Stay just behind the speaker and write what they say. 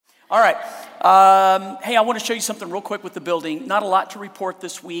All right. Hey, I want to show you something real quick with the building. Not a lot to report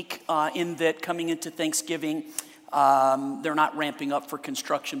this week in that coming into Thanksgiving, they're not ramping up for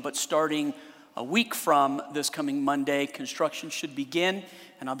construction, but starting a week from this coming Monday, construction should begin,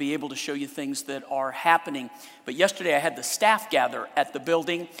 and I'll be able to show you things that are happening. But yesterday I had the staff gather at the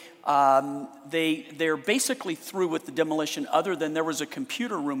building. They're basically through with the demolition, other than there was a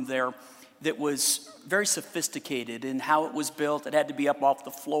computer room there that was very sophisticated in how it was built. It had to be up off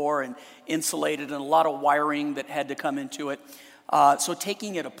the floor and insulated, and a lot of wiring that had to come into it. So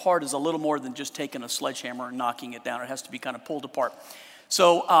taking it apart is a little more than just taking a sledgehammer and knocking it down. It has to be kind of pulled apart.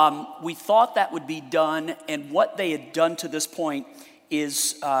 So we thought that would be done, and what they had done to this point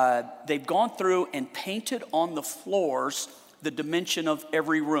is they've gone through and painted on the floors the dimension of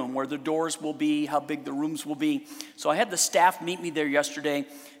every room, where the doors will be, how big the rooms will be. So I had the staff meet me there yesterday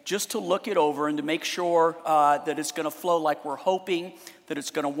just to look it over and to make sure that it's going to flow like we're hoping, that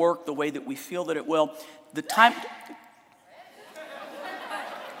it's going to work the way that we feel that it will. The time...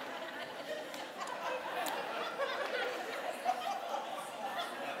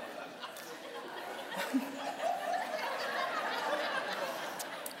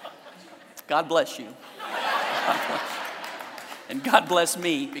 God bless you. And God bless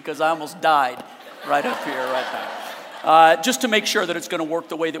me, because I almost died right up here right now. Just to make sure that it's going to work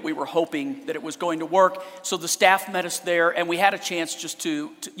the way that we were hoping that it was going to work. So the staff met us there, and we had a chance just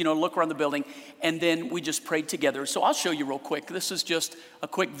to look around the building, and then we just prayed together. So I'll show you real quick. This is just a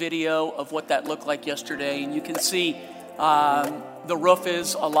quick video of what that looked like yesterday, and you can see the roof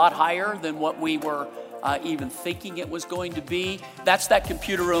is a lot higher than what we were even thinking it was going to be. That's that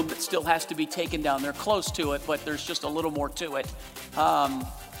computer room that still has to be taken down. They're close to it, but there's just a little more to it,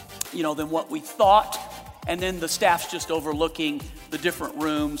 than what we thought. And then the staff's just overlooking the different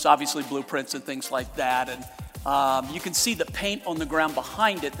rooms, obviously blueprints and things like that. And you can see the paint on the ground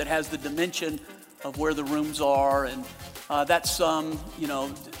behind it that has the dimension of where the rooms are. And that's some,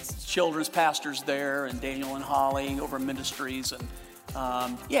 children's pastors there, and Daniel and Holly over ministries. And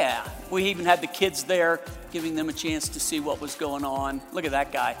we even had the kids there, giving them a chance to see what was going on. Look at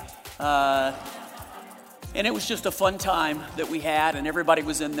that guy. And it was just a fun time that we had, and everybody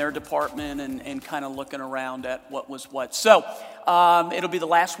was in their department and kind of looking around at what was what. So it'll be the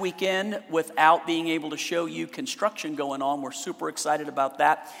last weekend without being able to show you construction going on. We're super excited about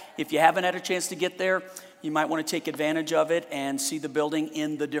that. If you haven't had a chance to get there, you might want to take advantage of it and see the building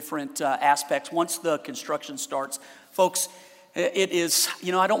in the different aspects once the construction starts. Folks, it is,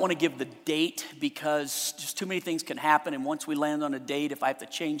 I don't want to give the date because just too many things can happen. And once we land on a date, if I have to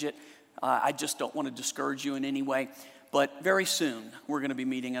change it, I just don't want to discourage you in any way. But very soon, we're going to be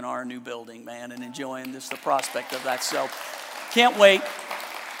meeting in our new building, man, and enjoying the prospect of that. So can't wait.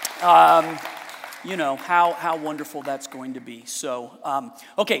 How wonderful that's going to be. So,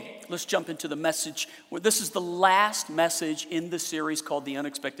 okay, let's jump into the message. This is the last message in the series called The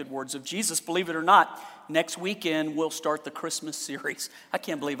Unexpected Words of Jesus. Believe it or not, next weekend we'll start the Christmas series. I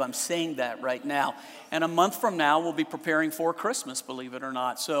can't believe I'm saying that right now. And a month from now, we'll be preparing for Christmas, believe it or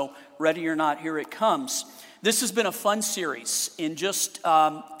not. So, ready or not, here it comes. This has been a fun series in just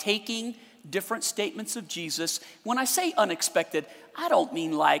taking different statements of Jesus. When I say unexpected, I don't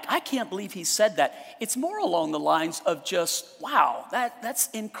mean like, I can't believe he said that. It's more along the lines of just, wow, that's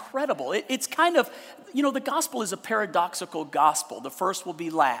incredible. It's kind of, the gospel is a paradoxical gospel. The first will be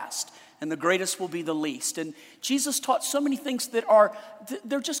last, and the greatest will be the least. And Jesus taught so many things that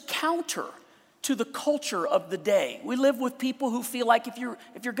they're just counter to the culture of the day. We live with people who feel like if you're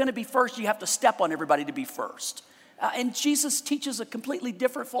going to be first, you have to step on everybody to be first. And Jesus teaches a completely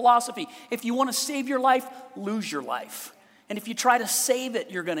different philosophy. If you want to save your life, lose your life. And if you try to save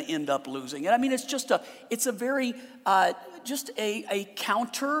it, you're going to end up losing it. I mean, it's a very, just a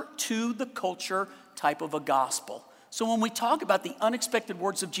counter to the culture type of a gospel. So when we talk about the unexpected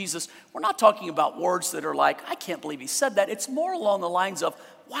words of Jesus, we're not talking about words that are like, I can't believe he said that. It's more along the lines of,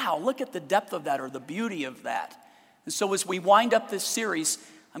 wow, look at the depth of that or the beauty of that. And so as we wind up this series,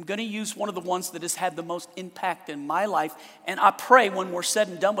 I'm going to use one of the ones that has had the most impact in my life. And I pray when we're said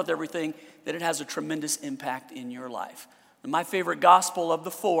and done with everything, that it has a tremendous impact in your life. And my favorite gospel of the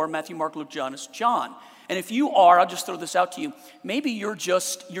four, Matthew, Mark, Luke, John, is John. And if you are, I'll just throw this out to you. Maybe you're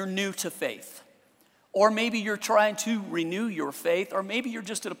new to faith. Or maybe you're trying to renew your faith. Or maybe you're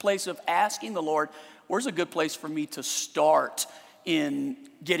just at a place of asking the Lord, where's a good place for me to start in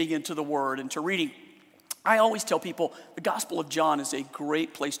getting into the Word and to reading? I always tell people the Gospel of John is a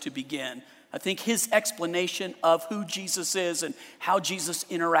great place to begin. I think his explanation of who Jesus is and how Jesus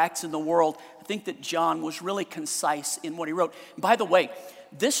interacts in the world, I think that John was really concise in what he wrote. And by the way,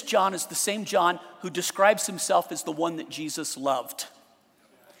 this John is the same John who describes himself as the one that Jesus loved.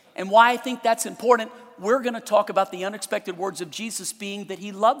 And why I think that's important, we're going to talk about the unexpected words of Jesus being that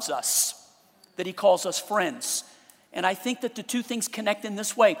he loves us, that he calls us friends. And I think that the two things connect in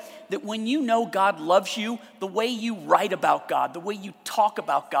this way, that when you know God loves you, the way you write about God, the way you talk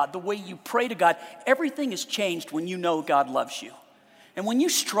about God, the way you pray to God, everything is changed when you know God loves you. And when you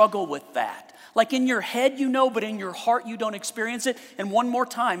struggle with that, like in your head you know, but in your heart you don't experience it. And one more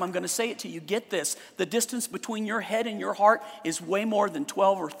time, I'm going to say it to you, get this. The distance between your head and your heart is way more than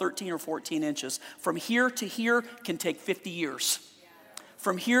 12 or 13 or 14 inches. From here to here can take 50 years.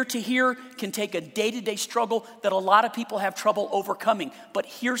 From here to here can take a day-to-day struggle that a lot of people have trouble overcoming. But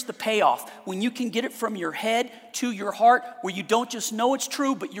here's the payoff. When you can get it from your head to your heart, where you don't just know it's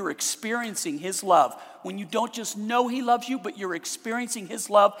true, but you're experiencing his love. When you don't just know he loves you, but you're experiencing his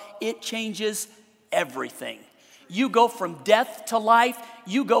love, it changes everything. You go from death to life.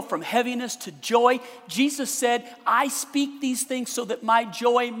 You go from heaviness to joy. Jesus said, I speak these things so that my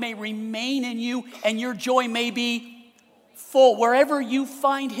joy may remain in you and your joy may be full. Wherever you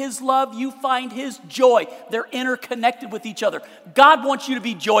find his love, you find his joy. They're interconnected with each other. God wants you to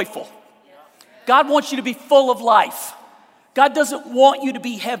be joyful. God wants you to be full of life. God doesn't want you to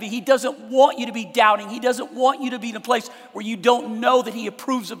be heavy. He doesn't want you to be doubting. He doesn't want you to be in a place where you don't know that he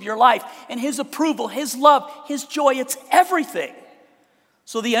approves of your life. And his approval, his love, his joy, it's everything.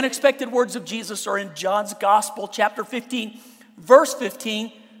 So the unexpected words of Jesus are in John's Gospel, chapter 15, verse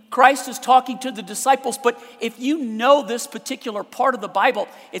 15. Christ is talking to the disciples, but if you know this particular part of the Bible,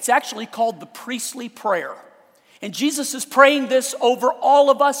 it's actually called the priestly prayer. And Jesus is praying this over all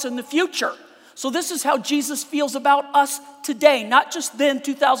of us in the future. So this is how Jesus feels about us today, not just then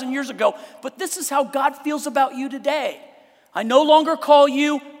 2,000 years ago, but this is how God feels about you today. I no longer call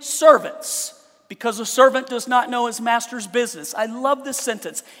you servants, because a servant does not know his master's business. I love this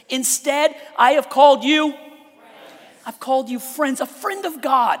sentence. Instead, I have called you I've called you friends, a friend of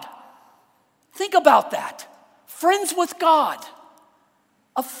God. Think about that. Friends with God.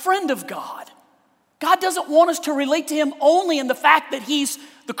 A friend of God. God doesn't want us to relate to him only in the fact that he's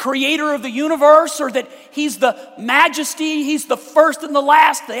the creator of the universe, or that he's the majesty, he's the first and the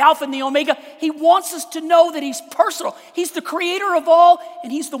last, the Alpha and the Omega. He wants us to know that he's personal. He's the creator of all,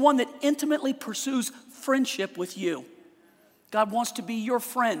 and he's the one that intimately pursues friendship with you. God wants to be your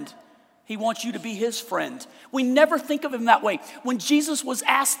friend. He wants you to be his friend. We never think of him that way. When Jesus was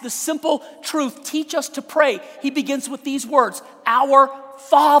asked the simple truth, teach us to pray, he begins with these words, our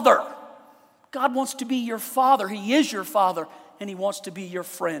Father. God wants to be your father. He is your father, and he wants to be your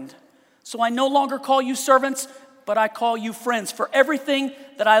friend. So I no longer call you servants, but I call you friends. For everything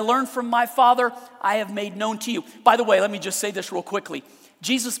that I learned from my Father, I have made known to you. By the way, let me just say this real quickly.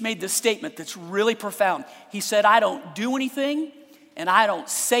 Jesus made this statement that's really profound. He said, I don't do anything and I don't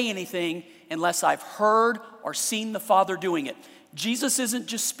say anything unless I've heard or seen the Father doing it. Jesus isn't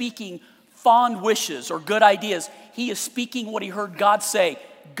just speaking fond wishes or good ideas. He is speaking what he heard God say.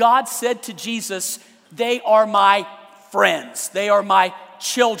 God said to Jesus, they are my friends. They are my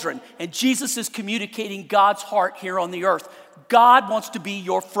children. And Jesus is communicating God's heart here on the earth. God wants to be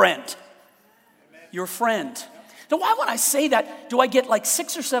your friend. Amen. Your friend. Now, why when I say that, do I get like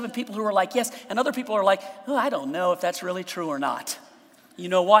 6 or 7 people who are like, yes, and other people are like, oh, I don't know if that's really true or not. You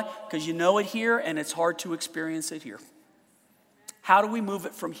know why? Because you know it here and it's hard to experience it here. How do we move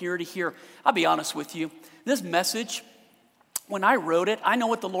it from here to here? I'll be honest with you. This message, when I wrote it, I know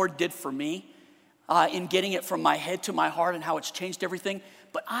what the Lord did for me in getting it from my head to my heart and how it's changed everything.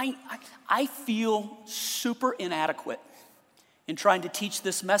 But I feel super inadequate in trying to teach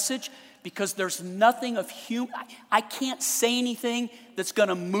this message because there's nothing of human. I can't say anything that's going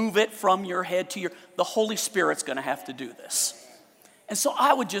to move it from your head to your. The Holy Spirit's going to have to do this. And so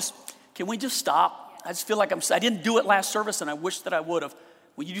I would just, can we just stop? I just feel like I didn't do it last service and I wish that I would have.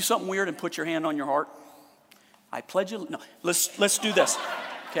 Will you do something weird and put your hand on your heart? I pledge you. No, let's do this.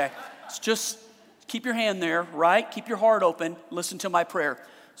 Okay, it's just keep your hand there, right? Keep your heart open. Listen to my prayer.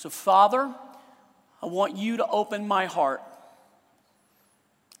 So, Father, I want you to open my heart.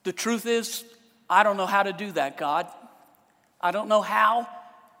 The truth is, I don't know how to do that, God. I don't know how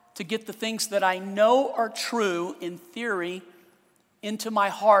to get the things that I know are true in theory into my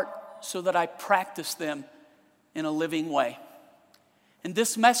heart so that I practice them in a living way. And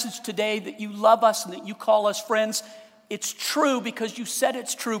this message today that you love us and that you call us friends, it's true because you said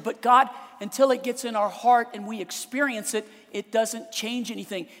it's true. But God, until it gets in our heart and we experience it, it doesn't change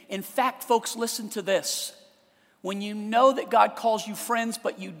anything. In fact, folks, listen to this. When you know that God calls you friends,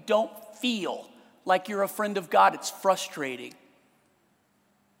 but you don't feel like you're a friend of God, it's frustrating.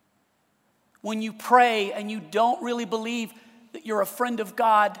 When you pray and you don't really believe that you're a friend of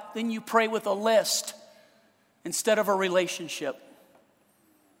God, then you pray with a list instead of a relationship.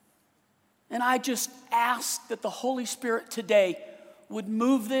 And I just ask that the Holy Spirit today would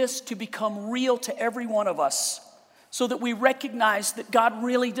move this to become real to every one of us, so that we recognize that God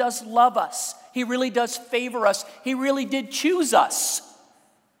really does love us. He really does favor us. He really did choose us.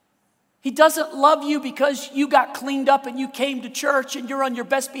 He doesn't love you because you got cleaned up and you came to church and you're on your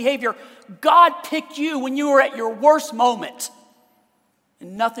best behavior. God picked you when you were at your worst moment,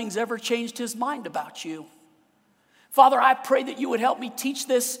 and nothing's ever changed his mind about you. Father, I pray that you would help me teach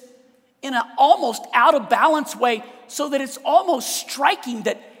this in an almost out of balance way, so that it's almost striking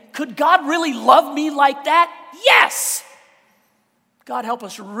that, could God really love me like that? Yes! God, help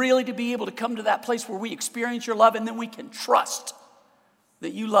us really to be able to come to that place where we experience your love, and then we can trust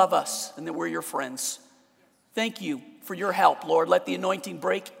that you love us and that we're your friends. Thank you for your help, Lord. Let the anointing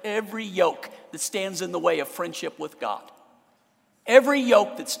break every yoke that stands in the way of friendship with God. Every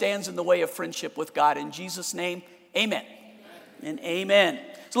yoke that stands in the way of friendship with God. In Jesus' name, amen. And amen.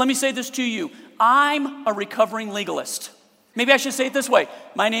 So let me say this to you. I'm a recovering legalist. Maybe I should say it this way.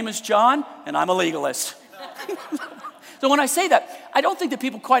 My name is John, and I'm a legalist. So when I say that, I don't think that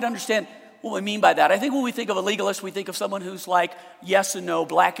people quite understand what we mean by that. I think when we think of a legalist, we think of someone who's like yes and no,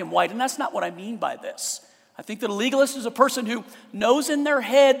 black and white, and that's not what I mean by this. I think that a legalist is a person who knows in their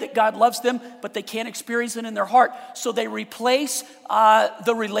head that God loves them, but they can't experience it in their heart, so they replace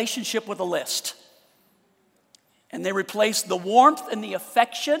the relationship with a list. And they replace the warmth and the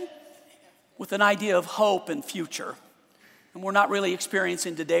affection with an idea of hope and future. And we're not really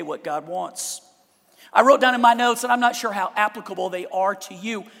experiencing today what God wants. I wrote down in my notes, and I'm not sure how applicable they are to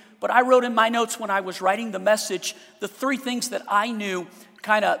you, but I wrote in my notes when I was writing the message, the 3 things that I knew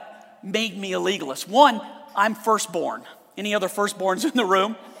kind of made me a legalist. 1, I'm firstborn. Any other firstborns in the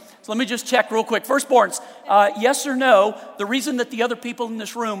room? So let me just check real quick. Firstborns, yes or no, the reason that the other people in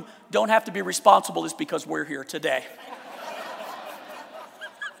this room don't have to be responsible is because we're here today.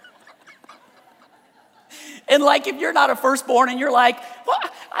 And like, if you're not a firstborn and you're like, well,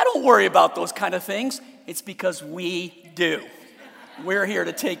 I don't worry about those kind of things, it's because we do. We're here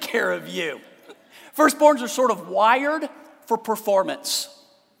to take care of you. Firstborns are sort of wired for performance.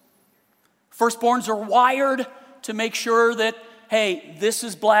 Firstborns are wired to make sure that, hey, this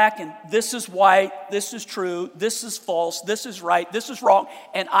is black and this is white, this is true, this is false, this is right, this is wrong,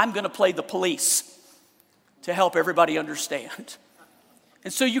 and I'm going to play the police to help everybody understand.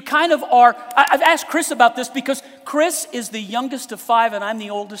 And so you kind of are, I've asked Chris about this because Chris is the youngest of 5 and I'm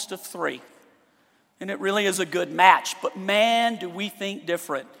the oldest of 3. And it really is a good match, but man, do we think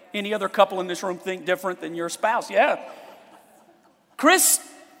different. Any other couple in this room think different than your spouse? Yeah. Chris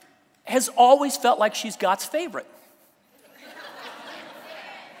has always felt like she's God's favorite.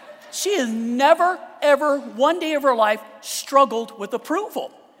 She has never, ever, one day of her life, struggled with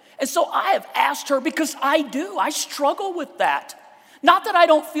approval. And so I have asked her, because I struggle with that. Not that I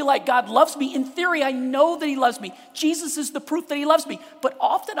don't feel like God loves me. In theory, I know that he loves me. Jesus is the proof that he loves me. But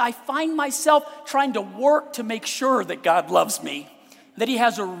often I find myself trying to work to make sure that God loves me, that he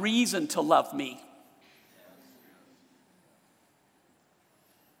has a reason to love me.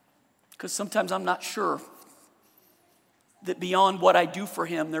 Because sometimes I'm not sure that beyond what I do for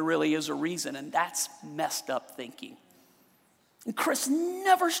him, there really is a reason, and that's messed up thinking. And Chris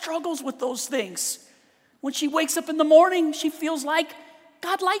never struggles with those things. When she wakes up in the morning, she feels like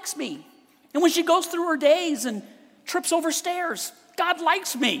God likes me. And when she goes through her days and trips over stairs, God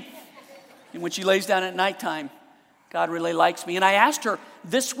likes me. And when she lays down at nighttime, God really likes me. And I asked her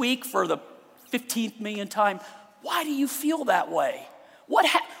this week for the 15th million time, why do you feel that way?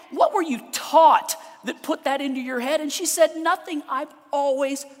 What were you taught that put that into your head? And she said, nothing. I've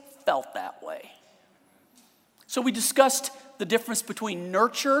always felt that way. So we discussed the difference between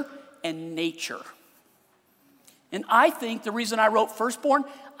nurture and nature. And I think the reason I wrote firstborn,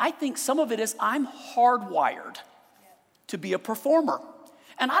 I think some of it is I'm hardwired to be a performer.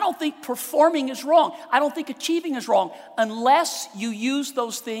 And I don't think performing is wrong. I don't think achieving is wrong unless you use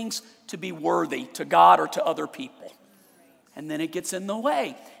those things to be worthy to God or to other people. And then it gets in the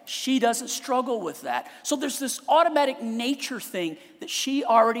way. She doesn't struggle with that. So there's this automatic nature thing that she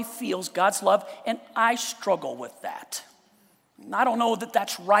already feels God's love, and I struggle with that. And I don't know that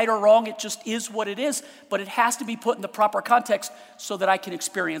that's right or wrong. It just is what it is, but it has to be put in the proper context so that I can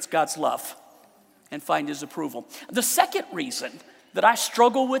experience God's love and find his approval. The second reason that I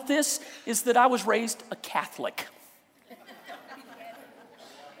struggle with this is that I was raised a Catholic.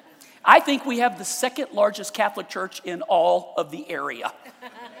 I think we have the second largest Catholic church in all of the area.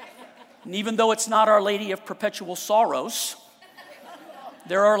 And even though it's not Our Lady of Perpetual Sorrows,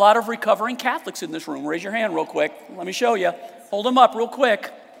 there are a lot of recovering Catholics in this room. Raise your hand real quick. Let me show you. Hold them up real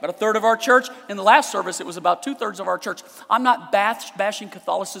quick. about a third of our church. In the last service, it was about 2/3 of our church. I'm not bashing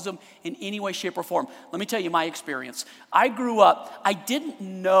Catholicism in any way, shape, or form. Let me tell you my experience. I grew up, I didn't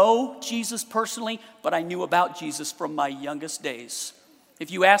know Jesus personally, but I knew about Jesus from my youngest days. If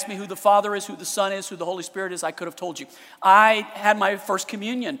you ask me who the Father is, who the Son is, who the Holy Spirit is, I could have told you. I had my first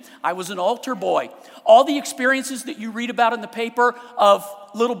communion. I was an altar boy. All the experiences that you read about in the paper of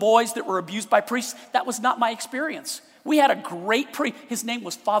little boys that were abused by priests, that was not my experience. We had a great priest. His name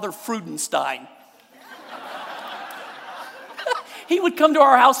was Father Freudenstein. He would come to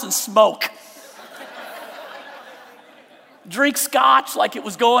our house and smoke. Drink scotch like it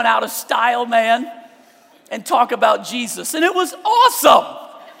was going out of style, man. And talk about Jesus. And it was awesome.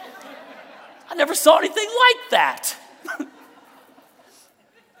 I never saw anything like that.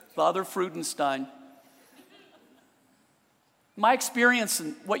 Father Freudenstein. My experience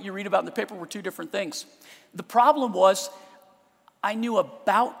and what you read about in the paper were two different things. The problem was I knew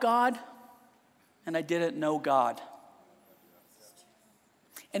about God and I didn't know God.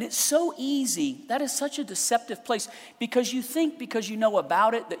 And it's so easy. That is such a deceptive place because you think because you know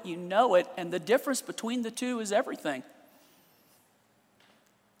about it that you know it, and the difference between the two is everything.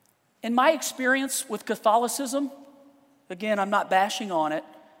 In my experience with Catholicism, again, I'm not bashing on it,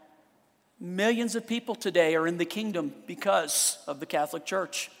 millions of people today are in the kingdom because of the Catholic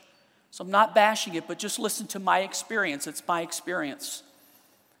Church. So I'm not bashing it, but just listen to my experience. It's my experience.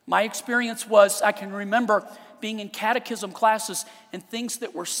 My experience was, I can remember being in catechism classes and things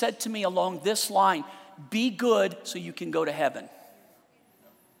that were said to me along this line: be good so you can go to heaven.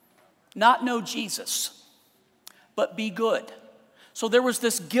 Not know Jesus, but be good. So there was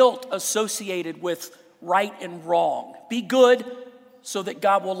this guilt associated with right and wrong. Be good so that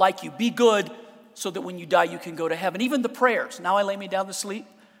God will like you. Be good so that when you die you can go to heaven. Even the prayers. Now I lay me down to sleep.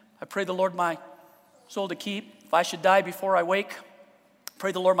 I pray the Lord my soul to keep. If I should die before I wake,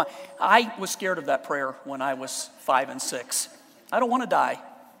 pray the Lord my... I was scared of that prayer when I was 5 and 6. I don't want to die.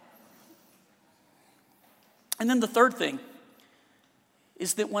 And then the third thing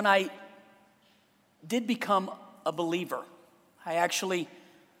is that when I did become a believer, I actually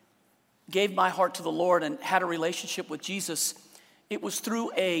gave my heart to the Lord and had a relationship with Jesus. It was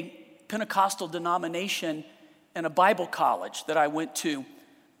through a Pentecostal denomination and a Bible college that I went to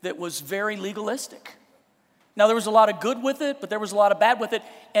that was very legalistic. Now, there was a lot of good with it, but there was a lot of bad with it,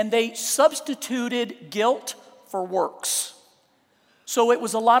 and they substituted guilt for works. So it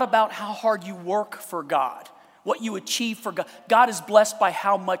was a lot about how hard you work for God, what you achieve for God. God is blessed by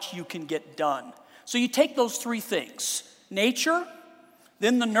how much you can get done. So you take those three things: nature,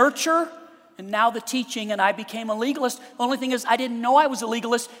 then the nurture, and now the teaching, and I became a legalist. The only thing is, I didn't know I was a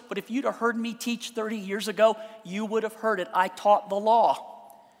legalist, but if you'd have heard me teach 30 years ago, you would have heard it. I taught the law,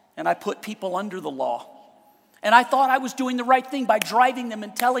 and I put people under the law. And I thought I was doing the right thing by driving them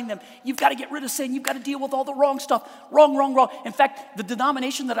and telling them, you've got to get rid of sin, you've got to deal with all the wrong stuff. Wrong, wrong, wrong. In fact, the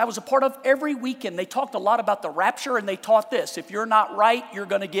denomination that I was a part of, every weekend, they talked a lot about the rapture, and they taught this: if you're not right, you're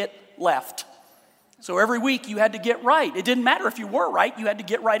going to get left. So every week you had to get right. It didn't matter if you were right, you had to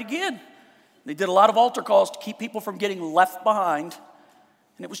get right again. They did a lot of altar calls to keep people from getting left behind.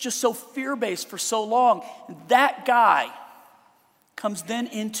 And it was just so fear-based for so long. And that guy comes then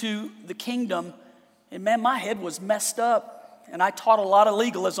into the kingdom, and man, my head was messed up. And I taught a lot of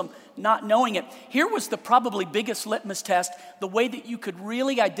legalism, not knowing it. Here was the probably biggest litmus test, the way that you could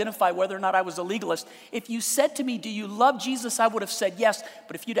really identify whether or not I was a legalist. If you said to me, do you love Jesus? I would have said yes.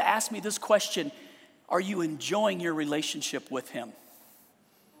 But if you'd asked me this question, are you enjoying your relationship with him?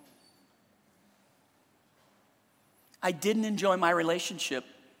 I didn't enjoy my relationship.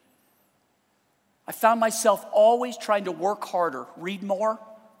 I found myself always trying to work harder, read more,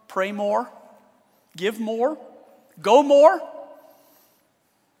 pray more, give more, go more,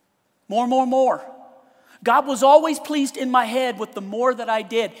 more. God was always pleased in my head with the more that I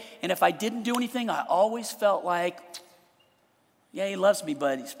did. And if I didn't do anything, I always felt like, yeah, he loves me,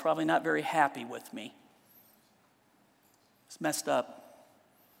 but he's probably not very happy with me. It's messed up.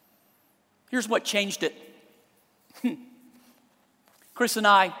 Here's what changed it. Chris and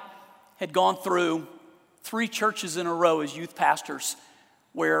I had gone through 3 churches in a row as youth pastors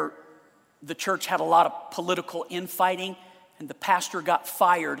where the church had a lot of political infighting and the pastor got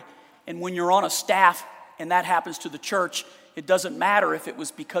fired. And when you're on a staff and that happens to the church, it doesn't matter if it was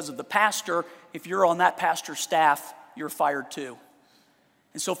because of the pastor. If you're on that pastor's staff, you're fired too.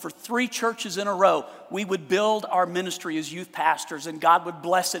 And so for 3 churches in a row, we would build our ministry as youth pastors, and God would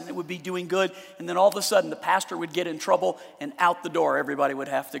bless it, and it would be doing good. And then all of a sudden, the pastor would get in trouble, and out the door, everybody would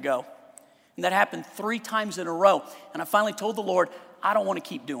have to go. And that happened 3 times in a row. And I finally told the Lord, I don't want to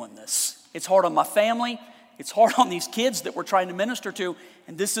keep doing this. It's hard on my family. It's hard on these kids that we're trying to minister to,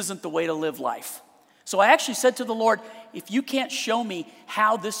 and this isn't the way to live life. So I actually said to the Lord, if you can't show me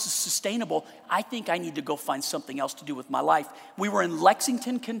how this is sustainable, I think I need to go find something else to do with my life. We were in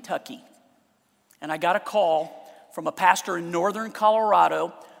Lexington, Kentucky, and I got a call from a pastor in northern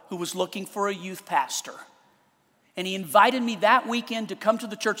Colorado who was looking for a youth pastor. And he invited me that weekend to come to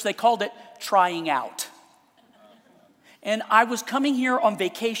the church. They called it Trying Out. And I was coming here on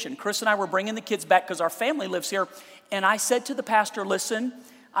vacation. Chris and I were bringing the kids back because our family lives here. And I said to the pastor, listen,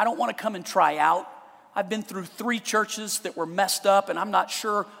 I don't want to come and try out. I've been through 3 churches that were messed up, and I'm not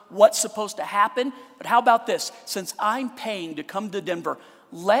sure what's supposed to happen. But how about this? Since I'm paying to come to Denver,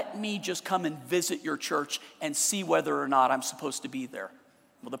 let me just come and visit your church and see whether or not I'm supposed to be there.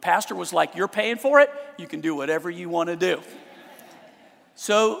 Well, the pastor was like, you're paying for it? You can do whatever you want to do.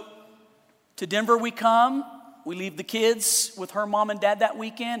 So to Denver we come. We leave the kids with her mom and dad that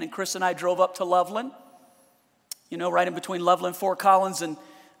weekend, and Chris and I drove up to Loveland, right in between Loveland and Fort Collins, and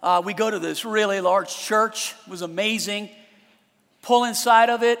we go to this really large church. It was amazing. Pull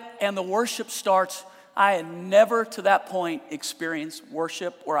inside of it, and the worship starts. I had never to that point experienced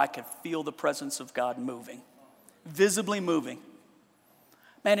worship where I could feel the presence of God moving, visibly moving.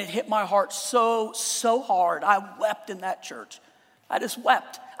 Man, it hit my heart so hard. I wept in that church. I just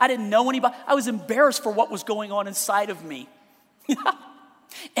wept. I didn't know anybody. I was embarrassed for what was going on inside of me.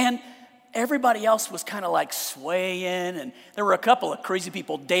 And everybody else was kind of like swaying, and there were a couple of crazy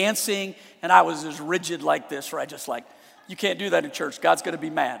people dancing, and I was as rigid like this, right? Just like, you can't do that in church. God's going to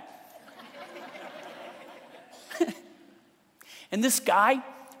be mad. And this guy,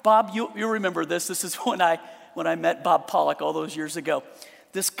 Bob, you remember this. This is when I met Bob Pollock all those years ago.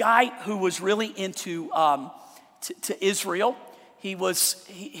 This guy who was really into to Israel. He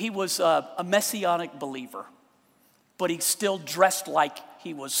was a messianic believer, but he still dressed like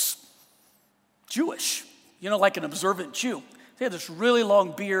he was Jewish, like an observant Jew. He had this really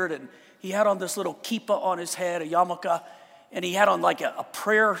long beard, and he had on this little kippah on his head, a yarmulke, and he had on like a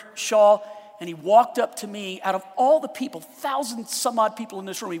prayer shawl, and he walked up to me. Out of all the people, 1,000 some odd people in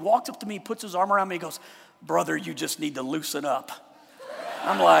this room, he walked up to me, puts his arm around me, he goes, brother, you just need to loosen up.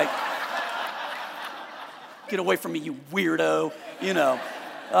 I'm like, get away from me, you weirdo,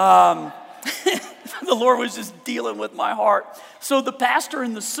 The Lord was just dealing with my heart. So the pastor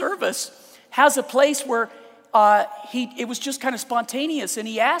in the service has a place where it was just kind of spontaneous, and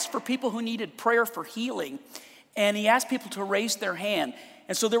he asked for people who needed prayer for healing, and he asked people to raise their hand.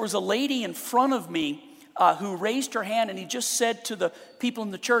 And so there was a lady in front of me who raised her hand, and he just said to the people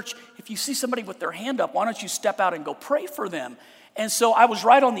in the church, if you see somebody with their hand up, why don't you step out and go pray for them? And so I was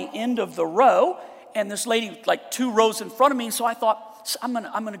right on the end of the row, and this lady like 2 rows in front of me, so I thought, I'm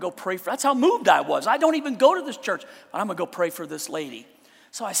gonna go pray for her. That's how moved I was. I don't even go to this church, but I'm gonna go pray for this lady.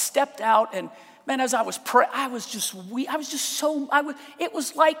 So I stepped out, and man, as I was praying, it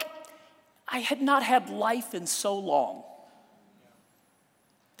was like I had not had life in so long.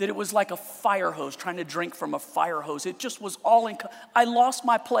 That it was like a fire hose, trying to drink from a fire hose. It just was I lost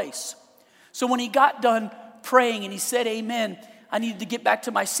my place. So when he got done praying and he said amen, I needed to get back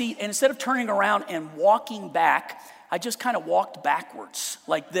to my seat. And instead of turning around and walking back, I just kind of walked backwards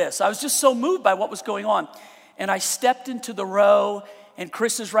like this. I was just so moved by what was going on. And I stepped into the row, and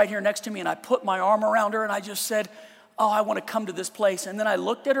Chris is right here next to me, and I put my arm around her, and I just said, oh, I want to come to this place. And then I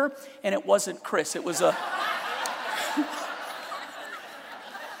looked at her, and it wasn't Chris. It was a...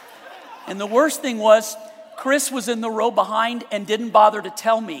 And the worst thing was, Chris was in the row behind and didn't bother to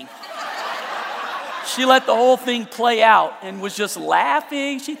tell me. She let the whole thing play out and was just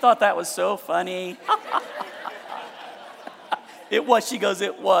laughing. She thought that was so funny. It was, she goes,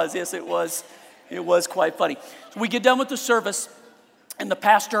 it was. Yes, it was. It was quite funny. So we get done with the service, and the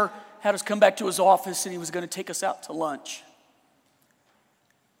pastor had us come back to his office, and he was going to take us out to lunch.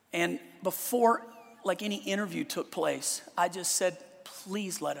 And before any interview took place, I just said,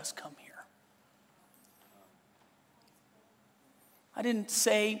 please let us come here. I didn't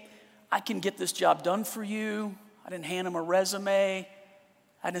say, I can get this job done for you. I didn't hand him a resume.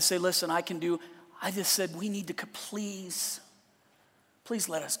 I didn't say, listen, I just said, we need to, please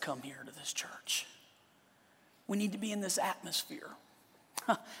let us come here to this church. We need to be in this atmosphere.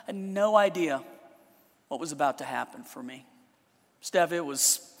 I had no idea what was about to happen for me. Steph, it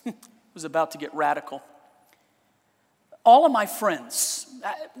was about to get radical. All of my friends,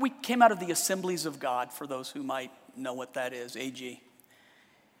 we came out of the Assemblies of God, for those who might know what that is, AG.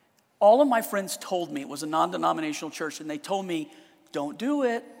 All of my friends told me, it was a non-denominational church, and they told me, don't do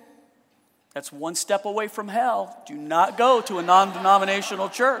it. That's one step away from hell. Do not go to a non-denominational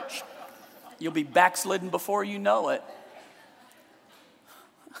church. You'll be backslidden before you know it.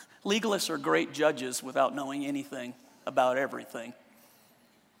 Legalists are great judges without knowing anything about everything.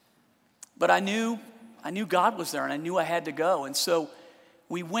 But I knew God was there, and I knew I had to go. And so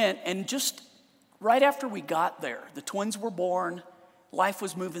we went, and just right after we got there, the twins were born, life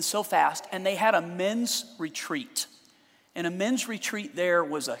was moving so fast, and they had a men's retreat. And a men's retreat there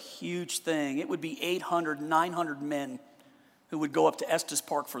was a huge thing. It would be 800, 900 men who would go up to Estes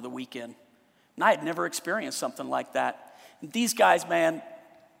Park for the weekend. And I had never experienced something like that. And these guys, man,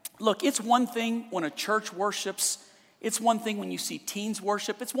 look, it's one thing when a church worships. It's one thing when you see teens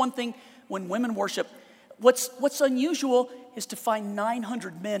worship. It's one thing when women worship. What's unusual is to find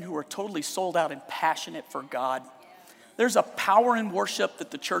 900 men who are totally sold out and passionate for God. There's a power in worship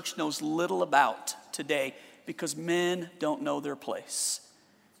that the church knows little about today because men don't know their place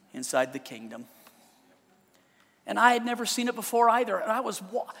inside the kingdom. And I had never seen it before either. And it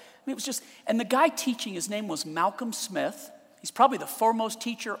was just, and the guy teaching, his name was Malcolm Smith. He's probably the foremost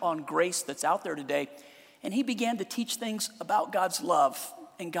teacher on grace that's out there today. And he began to teach things about God's love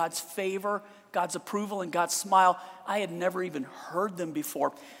and God's favor, God's approval, and God's smile. I had never even heard them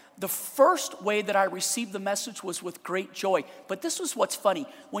before. The first way that I received the message was with great joy. But this was what's funny.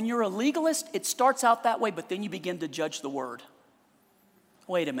 When you're a legalist, it starts out that way, but then you begin to judge the word.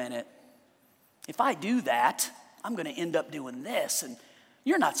 Wait a minute. If I do that, I'm going to end up doing this. And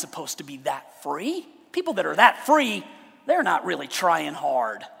you're not supposed to be that free. People that are that free, they're not really trying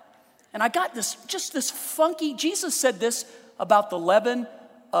hard. And I got this funky, Jesus said this about the leaven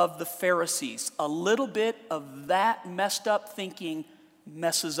of the Pharisees. A little bit of that messed up thinking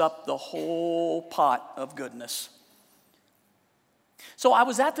messes up the whole pot of goodness. So I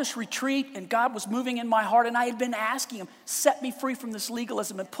was at this retreat and God was moving in my heart and I had been asking him, set me free from this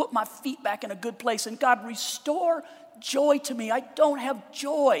legalism and put my feet back in a good place. And God, restore joy to me. I don't have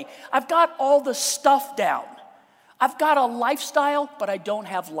joy. I've got all the stuff down. I've got a lifestyle, but I don't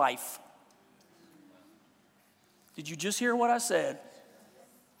have life. Did you just hear what I said?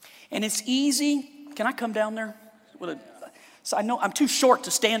 And it's easy. Can I come down there? So I know I'm too short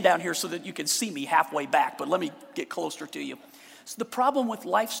to stand down here so that you can see me halfway back, but let me get closer to you. So the problem with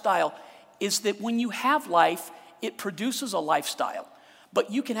lifestyle is that when you have life, it produces a lifestyle.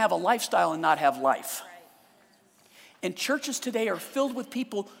 But you can have a lifestyle and not have life. And churches today are filled with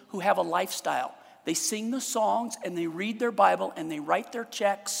people who have a lifestyle. They sing the songs and they read their Bible and they write their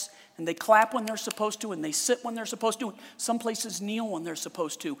checks and they clap when they're supposed to and they sit when they're supposed to. Some places kneel when they're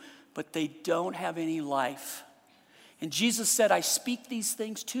supposed to, but they don't have any life. And Jesus said, I speak these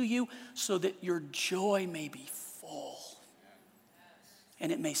things to you so that your joy may be full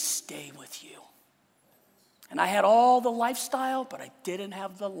and it may stay with you. And I had all the lifestyle, but I didn't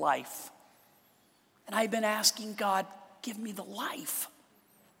have the life. And I've been asking God, give me the life.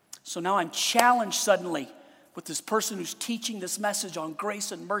 So now I'm challenged suddenly with this person who's teaching this message on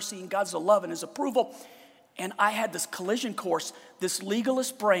grace and mercy and God's love and his approval. And I had this collision course, this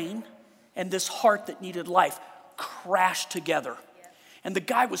legalist brain and this heart that needed life crashed together. And the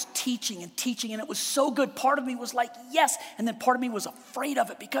guy was teaching, and it was so good. Part of me was like, yes, and then part of me was afraid of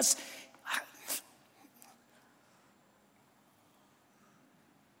it because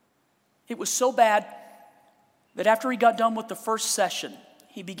it was so bad that after he got done with the first session,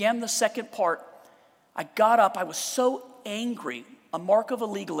 he began the second part. I got up, I was so angry. A mark of a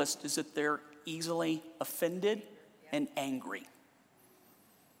legalist is that they're easily offended and angry.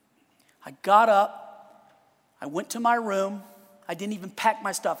 I got up, I went to my room. I didn't even pack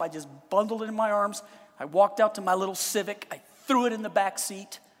my stuff. I just bundled it in my arms. I walked out to my little Civic. I threw it in the back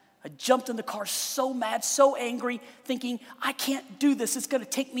seat. I jumped in the car so mad, so angry, thinking, I can't do this. It's going to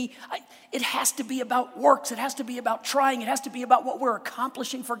take me. It has to be about works. It has to be about trying. It has to be about what we're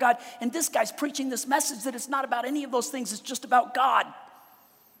accomplishing for God. And this guy's preaching this message that it's not about any of those things. It's just about God.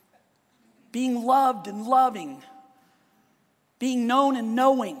 Being loved and loving. Being known and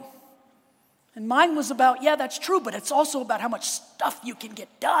knowing. And mine was about, yeah, that's true, but it's also about how much stuff you can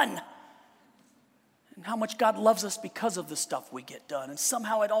get done. And how much God loves us because of the stuff we get done. And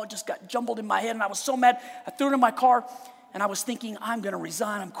somehow it all just got jumbled in my head, and I was so mad. I threw it in my car, and I was thinking, I'm going to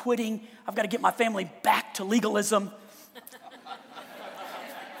resign. I'm quitting. I've got to get my family back to legalism.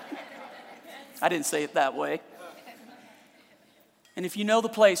 I didn't say it that way. And if you know the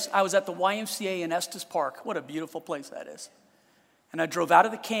place, I was at the YMCA in Estes Park. What a beautiful place that is. And I drove out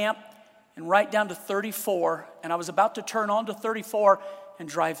of the camp and right down to 34, and I was about to turn onto 34 and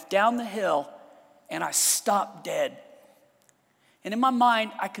drive down the hill, and I stopped dead. And in my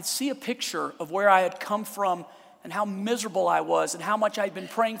mind, I could see a picture of where I had come from and how miserable I was and how much I'd been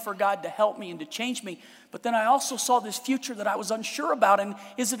praying for God to help me and to change me. But then I also saw this future that I was unsure about, and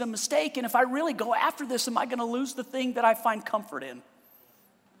is it a mistake? And if I really go after this, am I going to lose the thing that I find comfort in?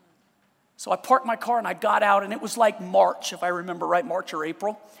 So I parked my car and I got out, and it was like March, if I remember right, March or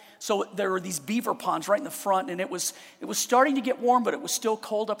April. So there were these beaver ponds right in the front, and it was starting to get warm, but it was still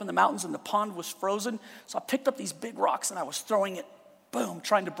cold up in the mountains, and the pond was frozen. So I picked up these big rocks, and I was throwing it, boom,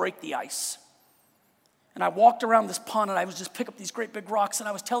 trying to break the ice. And I walked around this pond, and I was just pick up these great big rocks, and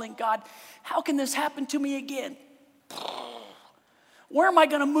I was telling God, how can this happen to me again? Where am I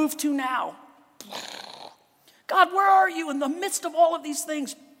going to move to now? God, where are you in the midst of all of these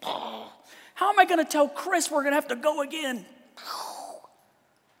things? How am I going to tell Chris we're going to have to go again?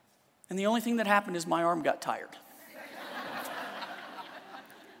 And the only thing that happened is my arm got tired.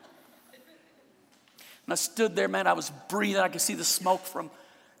 And I stood there, man, I was breathing. I could see the smoke from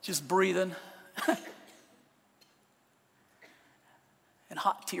just breathing. And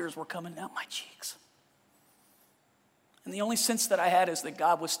hot tears were coming down my cheeks. And the only sense that I had is that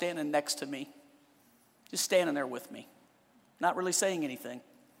God was standing next to me, just standing there with me, not really saying anything.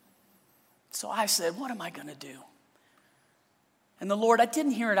 So I said, what am I going to do? And the Lord, I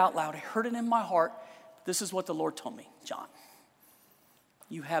didn't hear it out loud. I heard it in my heart. This is what the Lord told me. John,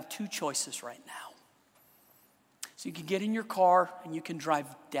 you have two choices right now. So you can get in your car and you can drive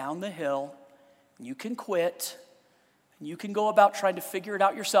down the hill, and you can quit, and you can go about trying to figure it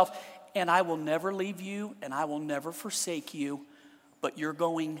out yourself, and I will never leave you and I will never forsake you, but you're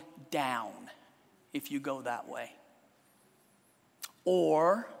going down if you go that way.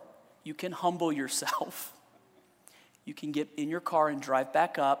 Or you can humble yourself. You can get in your car and drive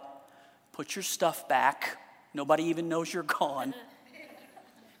back up, put your stuff back. Nobody even knows you're gone.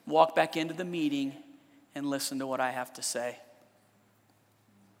 Walk back into the meeting and listen to what I have to say.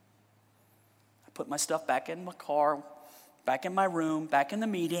 I put my stuff back in my car, back in my room, back in the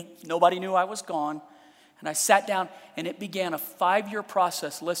meeting. Nobody knew I was gone. And I sat down, and it began a 5-year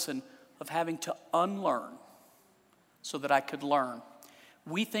process, listen, of having to unlearn so that I could learn.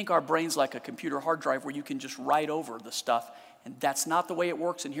 We think our brain's like a computer hard drive where you can just write over the stuff, and that's not the way it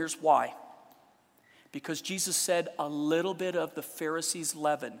works, and here's why. Because Jesus said a little bit of the Pharisees'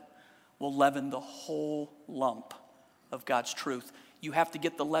 leaven will leaven the whole lump of God's truth. You have to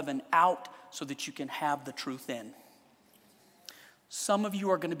get the leaven out so that you can have the truth in. Some of you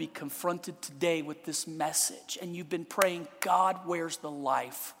are going to be confronted today with this message, and you've been praying, God, where's the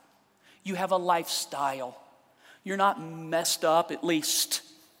life? You have a lifestyle. You're not messed up, at least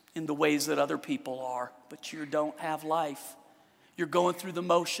in the ways that other people are, but you don't have life. You're going through the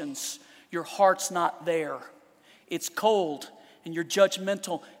motions. Your heart's not there. It's cold, and you're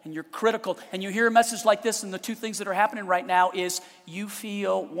judgmental, and you're critical. And you hear a message like this, and the two things that are happening right now is you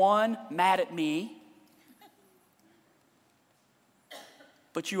feel, one, mad at me,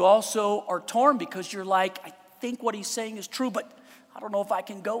 but you also are torn because you're like, I think what he's saying is true, but I don't know if I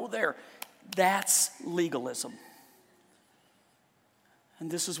can go there. That's legalism. And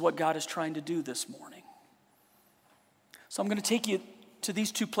this is what God is trying to do this morning. So I'm going to take you to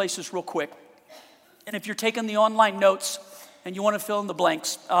these two places real quick. And if you're taking the online notes and you want to fill in the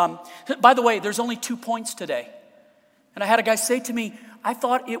blanks, by the way, there's only 2 points today. And I had a guy say to me, I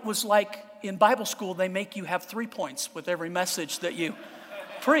thought it was like in Bible school, they make you have 3 points with every message that you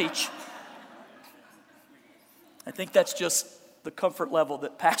preach. I think that's just the comfort level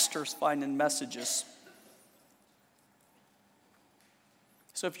that pastors find in messages.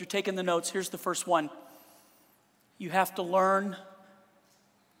 So if you're taking the notes, here's the first one. You have to learn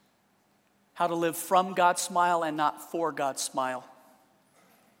how to live from God's smile and not for God's smile.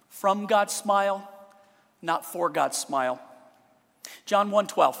 From God's smile, not for God's smile. John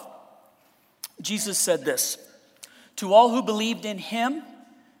 1:12. Jesus said this, to all who believed in him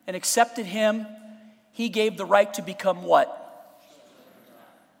and accepted him, he gave the right to become what?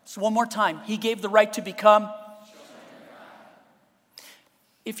 So one more time. He gave the right to become.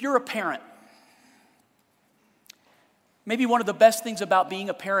 If you're a parent, maybe one of the best things about being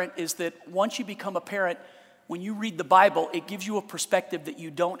a parent is that once you become a parent, when you read the Bible, it gives you a perspective that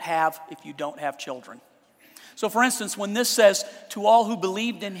you don't have if you don't have children. So for instance, when this says, to all who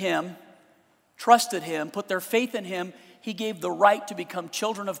believed in him, trusted him, put their faith in him, he gave the right to become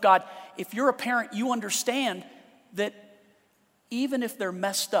children of God. If you're a parent, you understand that even if they're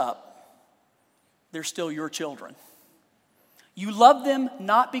messed up, they're still your children. You love them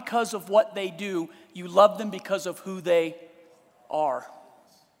not because of what they do, you love them because of who they are.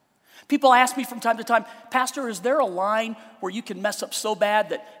 People ask me from time to time, Pastor, is there a line where you can mess up so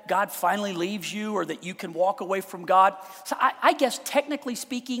bad that God finally leaves you or that you can walk away from God? So I guess technically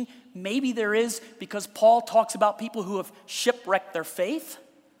speaking, maybe there is, because Paul talks about people who have shipwrecked their faith,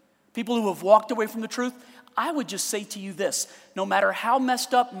 people who have walked away from the truth. I would just say to you this, no matter how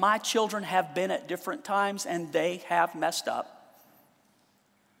messed up my children have been at different times, and they have messed up,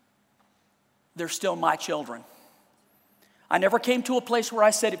 they're still my children. I never came to a place where I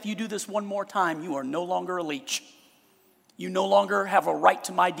said, if you do this one more time, you are no longer a leech. You no longer have a right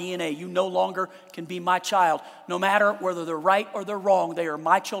to my DNA. You no longer can be my child. No matter whether they're right or they're wrong, they are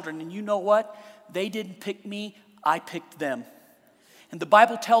my children. And you know what? They didn't pick me, I picked them. And the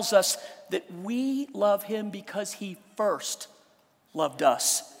Bible tells us that we love him because he first loved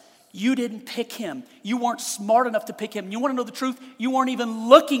us. You didn't pick him. You weren't smart enough to pick him. You want to know the truth? You weren't even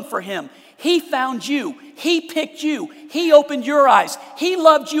looking for him. He found you. He picked you. He opened your eyes. He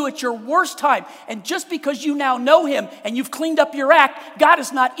loved you at your worst time. And just because you now know him and you've cleaned up your act, God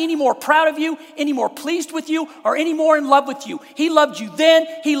is not any more proud of you, any more pleased with you, or any more in love with you. He loved you then.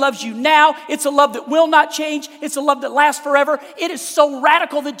 He loves you now. It's a love that will not change. It's a love that lasts forever. It is so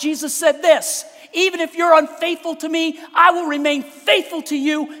radical that Jesus said this: even if you're unfaithful to me, I will remain faithful to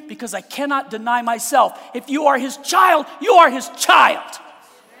you because I cannot deny myself. If you are his child, you are his child.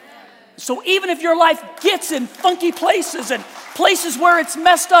 So even if your life gets in funky places and places where it's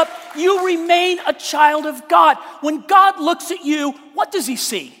messed up, you remain a child of God. When God looks at you, what does he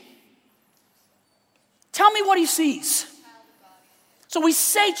see? Tell me what he sees. So we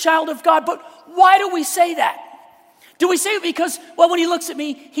say child of God, but why do we say that? Do we say it because, well, when he looks at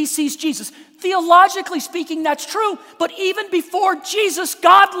me, he sees Jesus? Theologically speaking, that's true. But even before Jesus,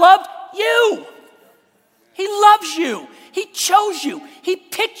 God loved you. He loves you. He chose you. He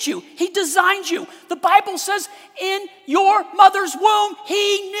picked you. He designed you. The Bible says in your mother's womb,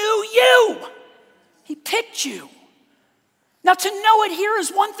 he knew you. He picked you. Now, to know it here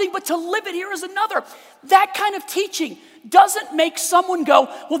is one thing, but to live it here is another. That kind of teaching doesn't make someone go,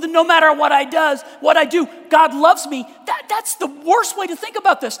 well, then no matter what I do, God loves me. That's the worst way to think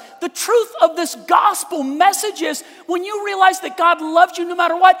about this. The truth of this gospel message is when you realize that God loves you no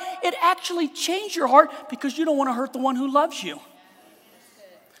matter what, it actually changed your heart because you don't want to hurt the one who loves you.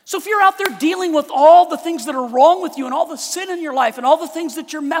 So if you're out there dealing with all the things that are wrong with you and all the sin in your life and all the things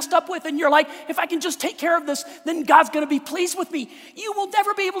that you're messed up with and you're like, if I can just take care of this, then God's going to be pleased with me. You will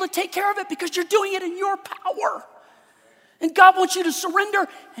never be able to take care of it because you're doing it in your power. And God wants you to surrender,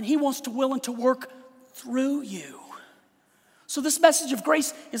 and he wants to will and to work through you. So this message of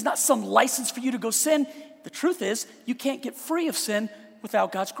grace is not some license for you to go sin. The truth is, you can't get free of sin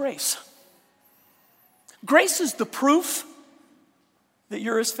without God's grace. Grace is the proof that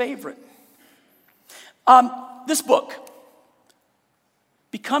you're his favorite. This book,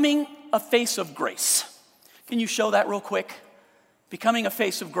 Becoming a Face of Grace. Can you show that real quick? Becoming a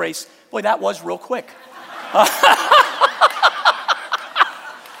Face of Grace. Boy, that was real quick.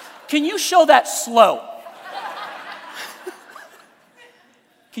 Can you show that slow?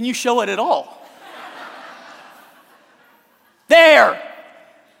 Can you show it at all? There.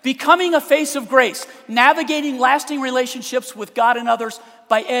 Becoming a Face of Grace. Navigating Lasting Relationships with God and Others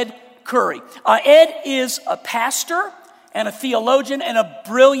by Ed Curry. Ed is a pastor and a theologian and a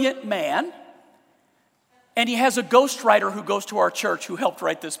brilliant man. And he has a ghostwriter who goes to our church who helped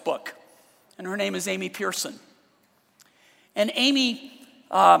write this book. And her name is Amy Pearson. And Amy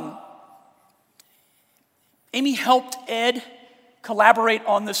helped Ed collaborate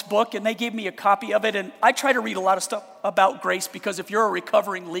on this book, and they gave me a copy of it. And I try to read a lot of stuff about grace because if you're a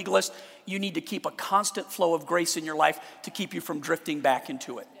recovering legalist, you need to keep a constant flow of grace in your life to keep you from drifting back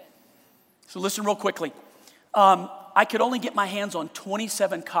into it. So listen real quickly. I could only get my hands on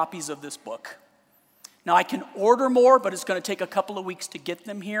 27 copies of this book. Now, I can order more, but it's going to take a couple of weeks to get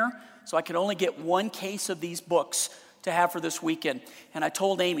them here. So I could only get one case of these books to have for this weekend. And I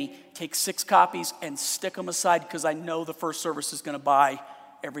told Amy, take 6 copies and stick them aside because I know the first service is going to buy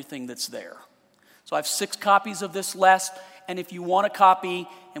everything that's there. So I have 6 copies of this list. And if you want a copy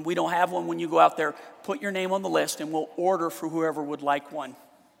and we don't have one when you go out there, put your name on the list and we'll order for whoever would like one.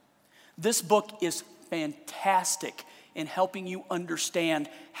 This book is fantastic in helping you understand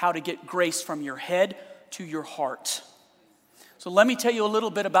how to get grace from your head to your heart. So let me tell you a little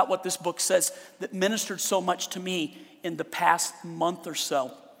bit about what this book says that ministered so much to me in the past month or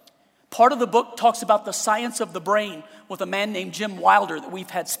so. Part of the book talks about the science of the brain with a man named Jim Wilder that we've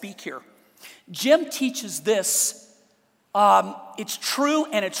had speak here. Jim teaches this. It's true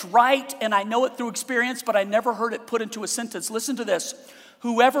and it's right, and I know it through experience, but I never heard it put into a sentence. Listen to this.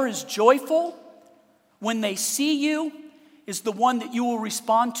 Whoever is joyful when they see you is the one that you will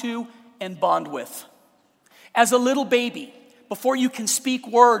respond to and bond with. As a little baby, before you can speak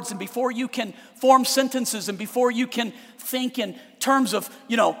words and before you can form sentences and before you can think in terms of,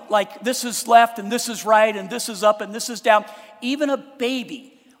 like this is left and this is right and this is up and this is down, even a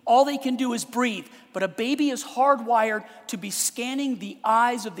baby all they can do is breathe. But a baby is hardwired to be scanning the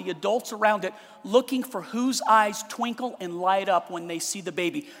eyes of the adults around it, looking for whose eyes twinkle and light up when they see the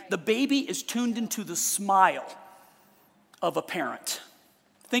baby. The baby is tuned into the smile of a parent.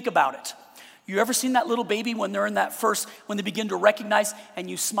 Think about it. You ever seen that little baby when they're in that first, when they begin to recognize and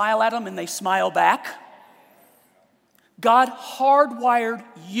you smile at them and they smile back? God hardwired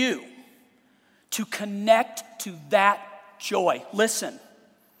you to connect to that joy. Listen,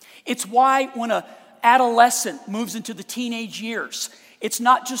 it's why when an adolescent moves into the teenage years, it's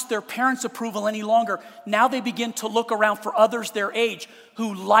not just their parents' approval any longer. Now they begin to look around for others their age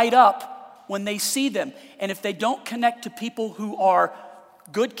who light up when they see them. And if they don't connect to people who are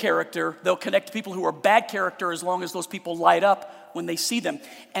good character, they'll connect to people who are bad character as long as those people light up when they see them.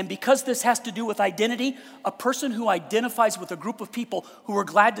 And because this has to do with identity, a person who identifies with a group of people who are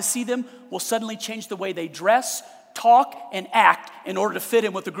glad to see them will suddenly change the way they dress, talk, and act in order to fit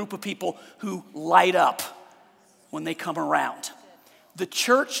in with a group of people who light up when they come around. The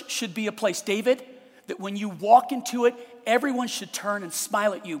church should be a place, David, that when you walk into it, everyone should turn and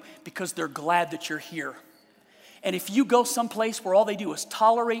smile at you because they're glad that you're here. And if you go someplace where all they do is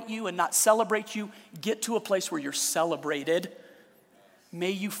tolerate you and not celebrate you, get to a place where you're celebrated.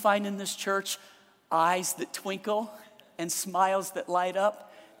 May you find in this church eyes that twinkle and smiles that light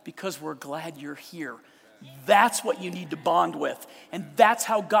up because we're glad you're here. That's what you need to bond with. And that's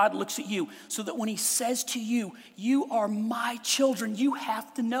how God looks at you. So that when he says to you, you are my children, you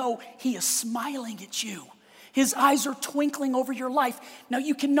have to know he is smiling at you. His eyes are twinkling over your life. Now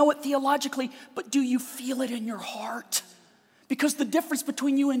you can know it theologically, but do you feel it in your heart? Because the difference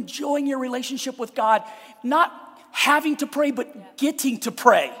between you enjoying your relationship with God, not having to pray, but getting to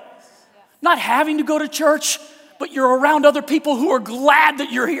pray. Not having to go to church, but you're around other people who are glad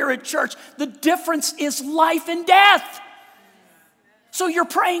that you're here at church. The difference is life and death. So you're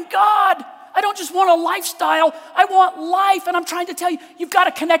praying, God, I don't just want a lifestyle, I want life. And I'm trying to tell you, you've got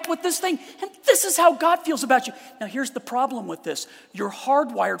to connect with this thing. And this is how God feels about you. Now here's the problem with this. You're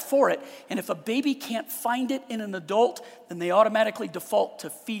hardwired for it. And if a baby can't find it in an adult, then they automatically default to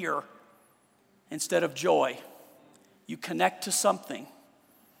fear instead of joy. You connect to something.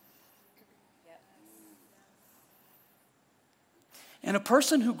 And a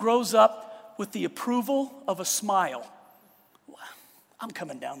person who grows up with the approval of a smile, I'm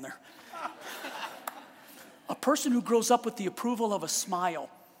coming down there. A person who grows up with the approval of a smile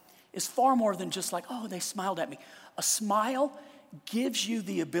is far more than just like, oh, they smiled at me. A smile gives you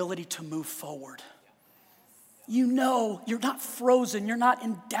the ability to move forward. You know, you're not frozen, you're not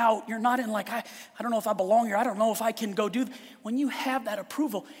in doubt, you're not in like, I don't know if I belong here, I don't know if I can go do that. When you have that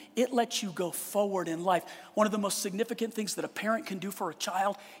approval, it lets you go forward in life. One of the most significant things that a parent can do for a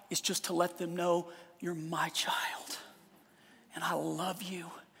child is just to let them know, you're my child, and I love you,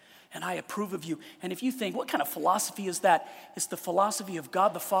 and I approve of you. And if you think, what kind of philosophy is that? It's the philosophy of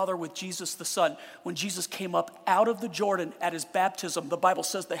God the Father with Jesus the Son. When Jesus came up out of the Jordan at his baptism, the Bible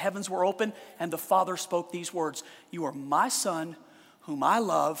says the heavens were open and the Father spoke these words, you are my Son whom I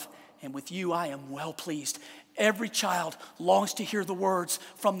love, and with you I am well pleased. Every child longs to hear the words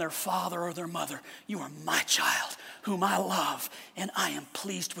from their father or their mother. You are my child whom I love, and I am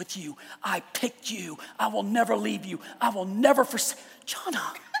pleased with you. I picked you. I will never leave you. I will never forsake.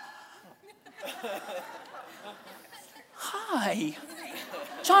 Jonna. Hi.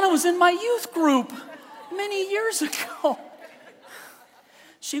 Jonna was in my youth group many years ago.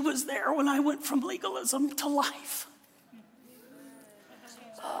 She was there when I went from legalism to life.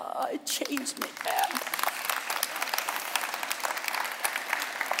 It changed me, man.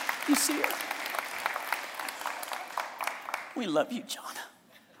 You see her? We love you, Jonna.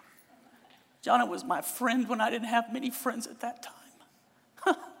 Jonna was my friend when I didn't have many friends at that time.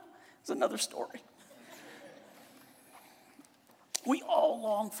 It's another story. We all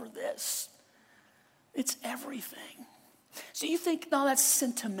long for this. It's everything. So you think, no, that's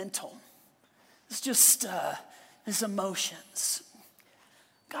sentimental. It's just it's emotions.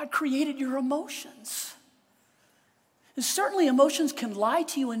 God created your emotions. And certainly emotions can lie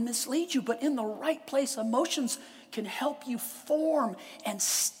to you and mislead you, but in the right place, emotions can help you form and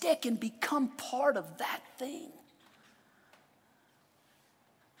stick and become part of that thing.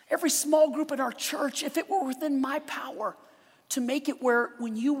 Every small group in our church, if it were within my power to make it where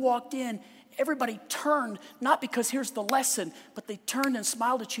when you walked in, everybody turned, not because here's the lesson, but they turned and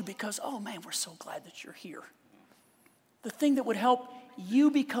smiled at you because, oh man, we're so glad that you're here. The thing that would help you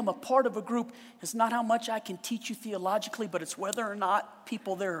become a part of a group is not how much I can teach you theologically, but it's whether or not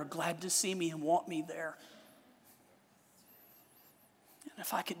people there are glad to see me and want me there. And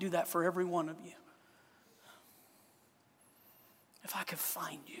if I could do that for every one of you, If I could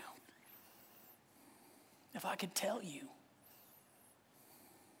find you. If I could tell you.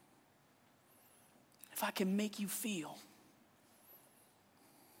 If I can make you feel.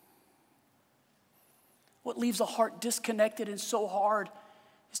 What leaves a heart disconnected and so hard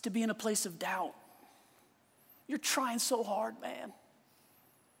is to be in a place of doubt. You're trying so hard, man.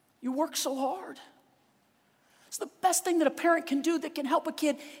 You work so hard. It's the best thing that a parent can do that can help a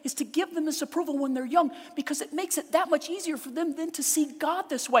kid is to give them this approval when they're young, because it makes it that much easier for them then to see God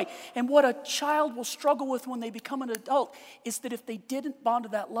this way. And what a child will struggle with when they become an adult is that if they didn't bond to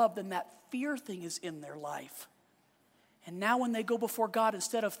that love, then that fear thing is in their life. And now when they go before God,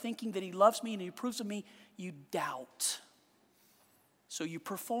 instead of thinking that he loves me and he approves of me, you doubt. So you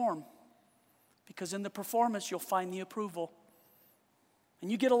perform, because in the performance you'll find the approval.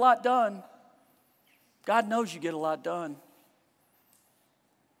 And you get a lot done. God knows you get a lot done.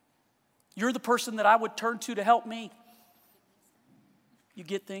 You're the person that I would turn to help me. You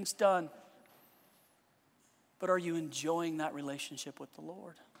get things done. But are you enjoying that relationship with the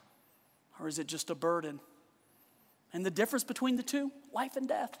Lord? Or is it just a burden? And the difference between the two, life and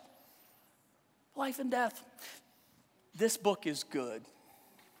death. Life and death. This book is good.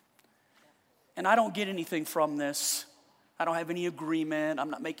 And I don't get anything from this. I don't have any agreement. I'm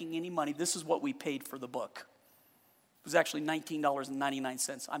not making any money. This is what we paid for the book. It was actually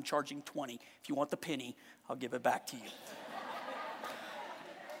 $19.99. I'm charging $20. If you want the penny, I'll give it back to you.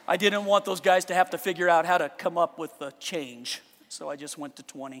 I didn't want those guys to have to figure out how to come up with the change, so I just went to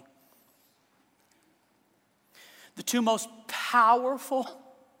 $20. The two most powerful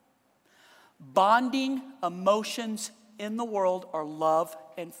bonding emotions in the world are love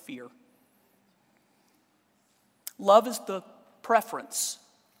and fear. Love is the preference,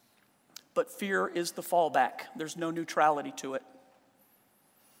 but fear is the fallback. There's no neutrality to it.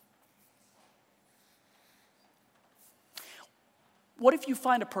 What if you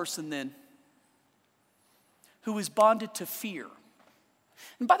find a person then who is bonded to fear?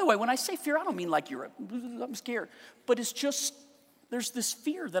 And by the way, when I say fear, I don't mean like I'm scared, but it's just there's this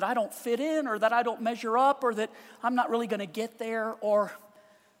fear that I don't fit in, or that I don't measure up, or that I'm not really going to get there, or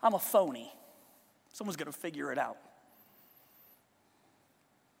I'm a phony. Someone's going to figure it out.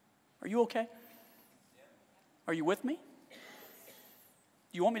 Are you okay? Are you with me?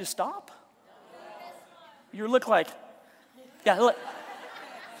 You want me to stop? You look like, yeah, look.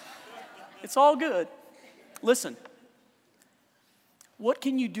 It's all good. Listen, what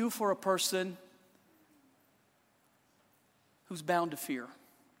can you do for a person who's bound to fear?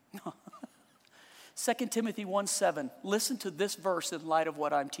 2 Timothy 1:7. Listen to this verse in light of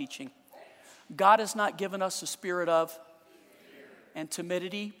what I'm teaching. God has not given us a spirit of and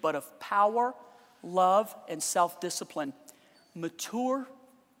timidity, but of power, love, and self-discipline. Mature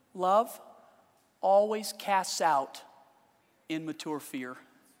love always casts out immature fear.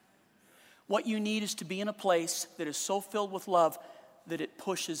 What you need is to be in a place that is so filled with love that it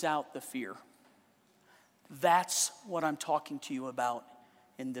pushes out the fear. That's what I'm talking to you about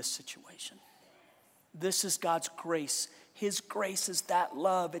in this situation. This is God's grace. His grace is that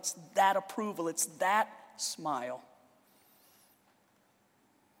love. It's that approval. It's that smile.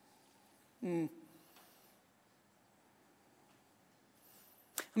 Let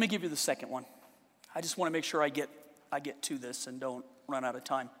me give you the second one. I just want to make sure I get to this and don't run out of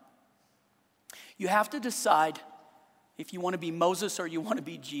time. You have to decide if you want to be Moses or you want to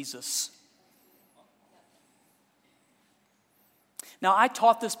be Jesus. Now, I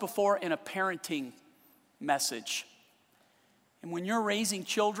taught this before in a parenting message. And when you're raising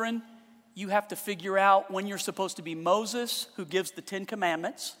children, you have to figure out when you're supposed to be Moses, who gives the 10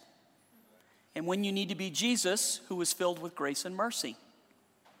 Commandments, and when you need to be Jesus, who is filled with grace and mercy.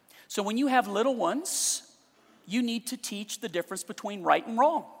 So when you have little ones, you need to teach the difference between right and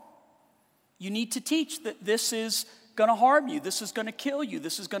wrong. You need to teach that this is going to harm you, this is going to kill you,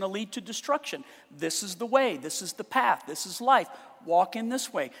 this is going to lead to destruction. This is the way, this is the path, this is life. Walk in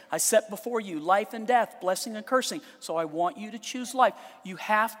this way. I set before you life and death, blessing and cursing. So I want you to choose life. You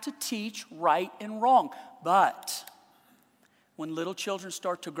have to teach right and wrong. But when little children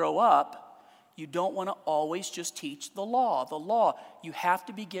start to grow up, you don't want to always just teach the law. The law, you have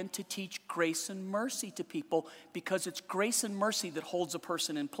to begin to teach grace and mercy to people, because it's grace and mercy that holds a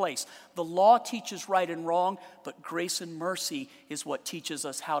person in place. The law teaches right and wrong, but grace and mercy is what teaches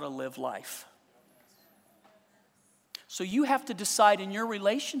us how to live life. So you have to decide in your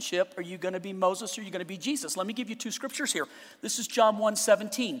relationship, are you going to be Moses or are you going to be Jesus? Let me give you two scriptures here. This is John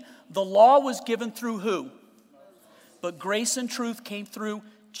 1:17. The law was given through who? But grace and truth came through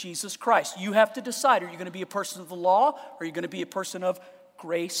Jesus Christ. You have to decide, are you going to be a person of the law or are you going to be a person of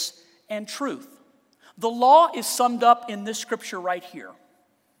grace and truth? The law is summed up in this scripture right here.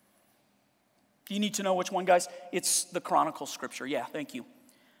 Do you need to know which one, guys? It's the Chronicle scripture. Yeah, thank you.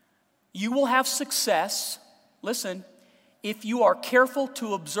 You will have success, listen, if you are careful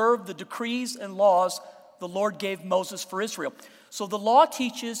to observe the decrees and laws the Lord gave Moses for Israel. So the law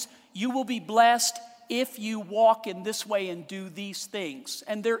teaches you will be blessed if you walk in this way and do these things.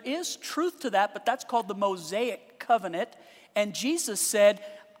 And there is truth to that, but that's called the Mosaic covenant. And Jesus said,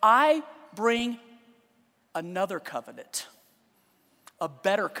 I bring another covenant, a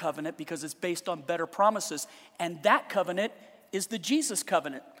better covenant, because it's based on better promises. And that covenant is the Jesus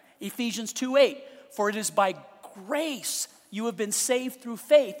covenant. Ephesians 2:8, for it is by grace you have been saved through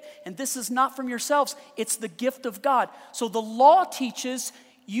faith, and this is not from yourselves, it's the gift of God. So the law teaches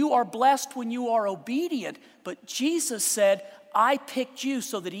you are blessed when you are obedient, but Jesus said, I picked you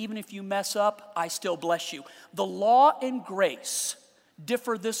so that even if you mess up, I still bless you. The law and grace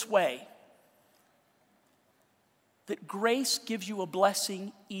differ this way, that grace gives you a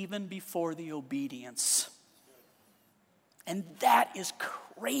blessing even before the obedience. And that is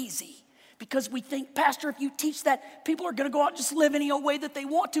crazy. Because we think, Pastor, if you teach that, people are going to go out and just live any old way that they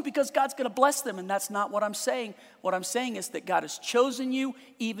want to because God's going to bless them. And that's not what I'm saying. What I'm saying is that God has chosen you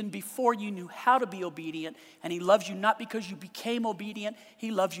even before you knew how to be obedient. And he loves you not because you became obedient.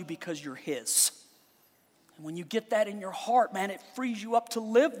 He loves you because you're his. And when you get that in your heart, man, it frees you up to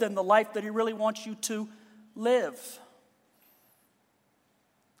live then the life that he really wants you to live.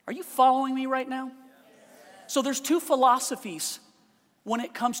 Are you following me right now? So there's two philosophies when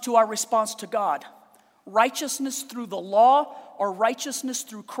it comes to our response to God. Righteousness through the law or righteousness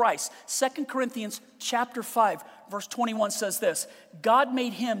through Christ. 2 Corinthians chapter 5, verse 21 says this, God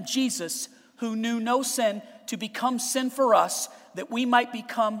made him, Jesus, who knew no sin, to become sin for us, that we might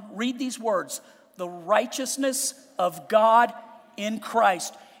become, read these words, the righteousness of God in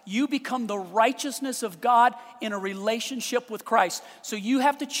Christ. You become the righteousness of God in a relationship with Christ. So you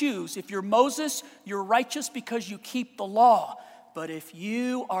have to choose. If you're Moses, you're righteous because you keep the law. But if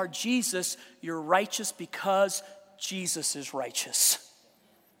you are Jesus, you're righteous because Jesus is righteous.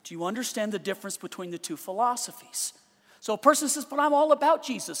 Do you understand the difference between the two philosophies? So a person says, but I'm all about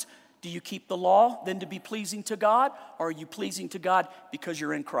Jesus. Do you keep the law then to be pleasing to God? Or are you pleasing to God because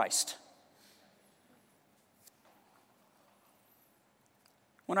you're in Christ?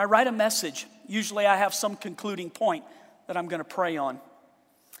 When I write a message, usually I have some concluding point that I'm going to pray on.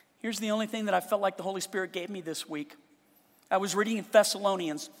 Here's the only thing that I felt like the Holy Spirit gave me this week. I was reading in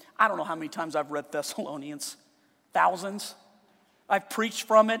Thessalonians. I don't know how many times I've read Thessalonians. Thousands. I've preached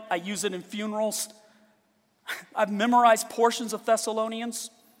from it. I use it in funerals. I've memorized portions of Thessalonians.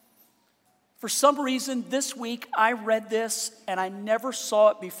 For some reason, this week I read this and I never saw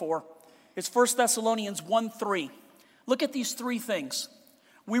it before. It's 1 Thessalonians 1:3. Look at these three things.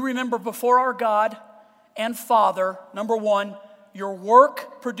 We remember before our God and Father, number one, your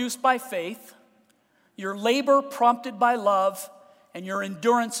work produced by faith, your labor prompted by love, and your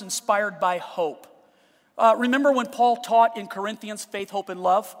endurance inspired by hope. Remember when Paul taught in Corinthians faith, hope, and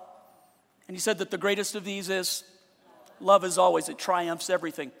love? And he said that the greatest of these is love is always, it triumphs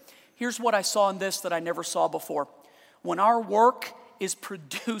everything. Here's what I saw in this that I never saw before. When our work is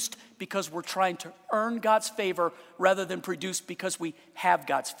produced because we're trying to earn God's favor rather than produced because we have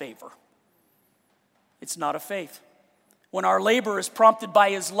God's favor, it's not a faith. When our labor is prompted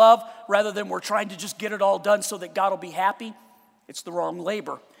by his love rather than we're trying to just get it all done so that God will be happy, it's the wrong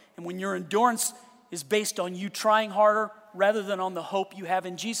labor. And when your endurance is based on you trying harder rather than on the hope you have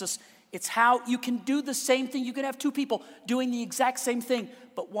in Jesus, it's how you can do the same thing. You can have two people doing the exact same thing,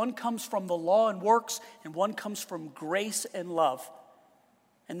 but one comes from the law and works and one comes from grace and love.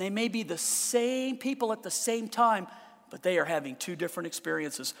 And they may be the same people at the same time, but they are having two different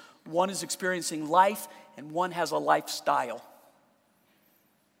experiences. One is experiencing life and one has a lifestyle.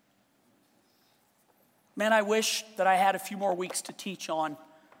 Man, I wish that I had a few more weeks to teach on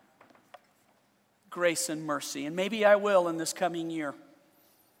grace and mercy. And maybe I will in this coming year.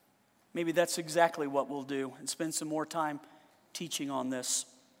 Maybe that's exactly what we'll do and spend some more time teaching on this.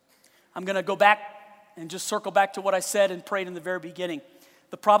 I'm going to go back and just circle back to what I said and prayed in the very beginning.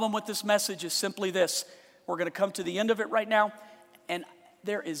 The problem with this message is simply this. We're going to come to the end of it right now, and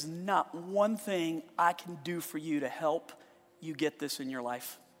there is not one thing I can do for you to help you get this in your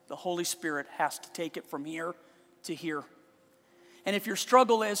life. The Holy Spirit has to take it from here to here. And if your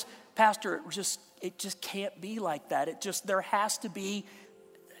struggle is, Pastor, it just can't be like that. There has to be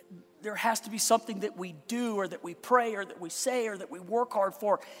there has to be something that we do or that we pray or that we say or that we work hard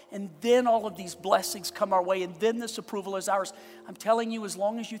for. And then all of these blessings come our way and then this approval is ours. I'm telling you, as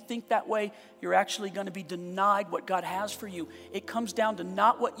long as you think that way, you're actually going to be denied what God has for you. It comes down to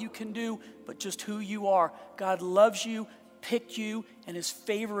not what you can do, but just who you are. God loves you, picked you, and his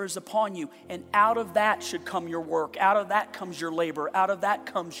favor is upon you. And out of that should come your work. Out of that comes your labor. Out of that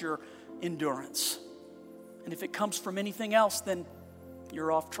comes your endurance. And if it comes from anything else, then you're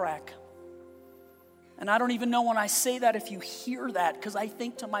off track. And I don't even know when I say that if you hear that, because I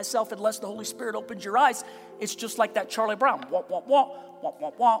think to myself, unless the Holy Spirit opens your eyes, it's just like that Charlie Brown. Womp, womp, womp, womp,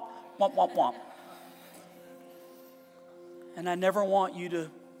 womp, womp, womp, womp, womp. And I never want you to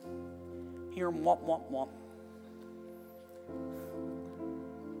hear womp, womp, womp.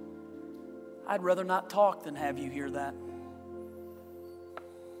 I'd rather not talk than have you hear that.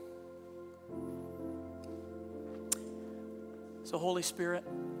 So, Holy Spirit,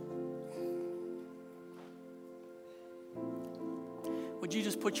 would you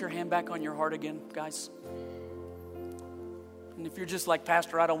just put your hand back on your heart again, guys? And if you're just like,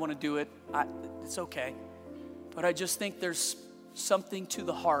 Pastor, I don't want to do it, it's okay. But I just think there's something to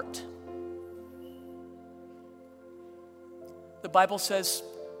the heart. The Bible says,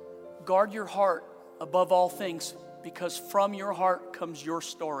 guard your heart above all things, because from your heart comes your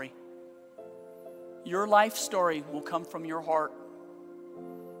story. Your life story will come from your heart.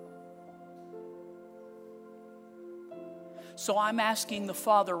 So I'm asking the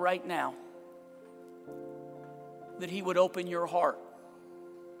Father right now that he would open your heart.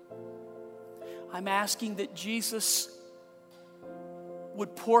 I'm asking that Jesus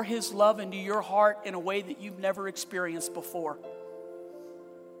would pour his love into your heart in a way that you've never experienced before.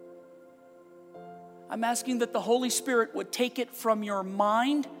 I'm asking that the Holy Spirit would take it from your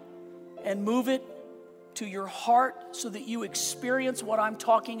mind and move it to your heart so that you experience what I'm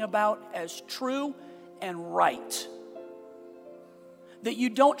talking about as true and right. That you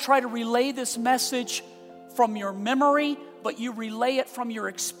don't try to relay this message from your memory, but you relay it from your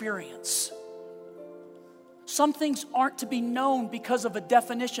experience. Some things aren't to be known because of a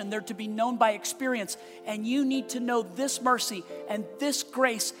definition. They're to be known by experience. And you need to know this mercy and this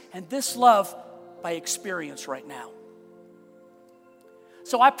grace and this love by experience right now.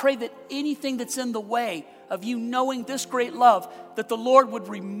 So I pray that anything that's in the way of you knowing this great love, that the Lord would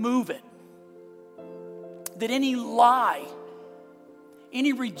remove it. That any lie,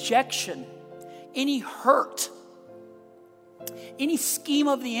 any rejection, any hurt, any scheme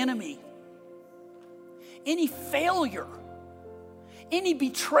of the enemy, any failure, any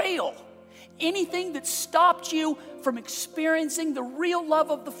betrayal, anything that stopped you from experiencing the real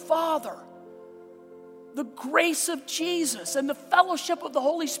love of the Father, the grace of Jesus and the fellowship of the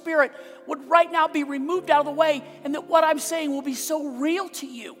Holy Spirit would right now be removed out of the way, and that what I'm saying will be so real to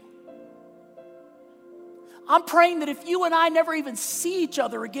you. I'm praying that if you and I never even see each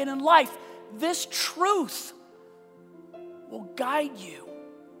other again in life, this truth will guide you.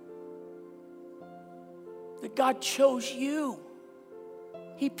 That God chose you.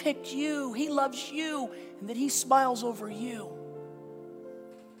 He picked you. He loves you. And that he smiles over you.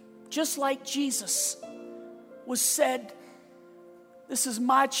 Just like Jesus was said, "This is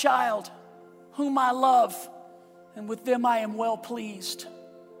my child whom I love, and with them I am well pleased."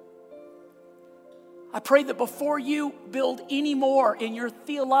 I pray that before you build any more in your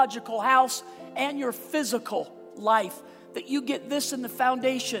theological house and your physical life, that you get this in the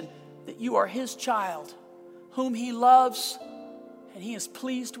foundation, that you are his child, whom he loves, and he is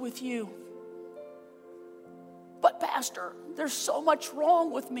pleased with you. But Pastor, there's so much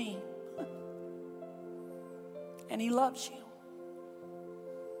wrong with me. And he loves you.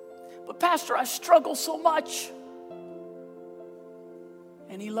 But Pastor, I struggle so much.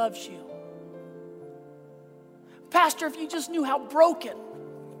 And he loves you. Pastor, if you just knew how broken.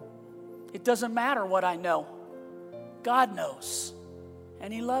 It doesn't matter what I know. God knows.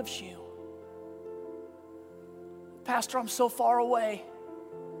 And he loves you. Pastor, I'm so far away.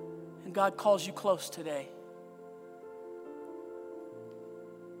 And God calls you close today.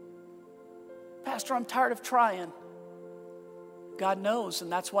 Pastor, I'm tired of trying. God knows,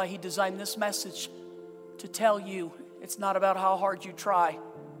 and that's why he designed this message to tell you it's not about how hard you try.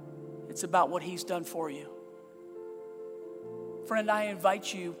 It's about what he's done for you. Friend, I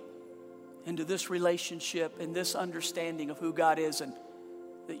invite you into this relationship and this understanding of who God is and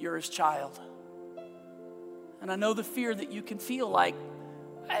that you're his child. And I know the fear that you can feel like,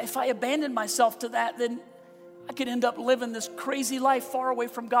 if I abandon myself to that, then I could end up living this crazy life far away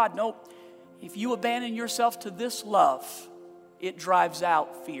from God. No, if you abandon yourself to this love, it drives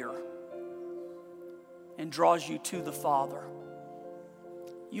out fear and draws you to the Father.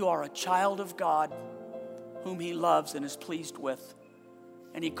 You are a child of God whom He loves and is pleased with.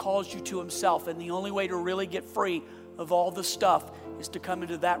 And He calls you to Himself. And the only way to really get free of all the stuff is to come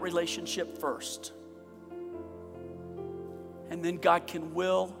into that relationship first. And then God can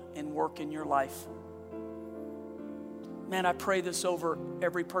will and work in your life. Man, I pray this over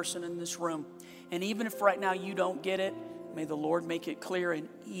every person in this room. And even if right now you don't get it, may the Lord make it clear and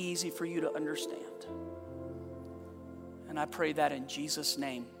easy for you to understand. And I pray that in Jesus'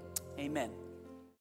 name. Amen.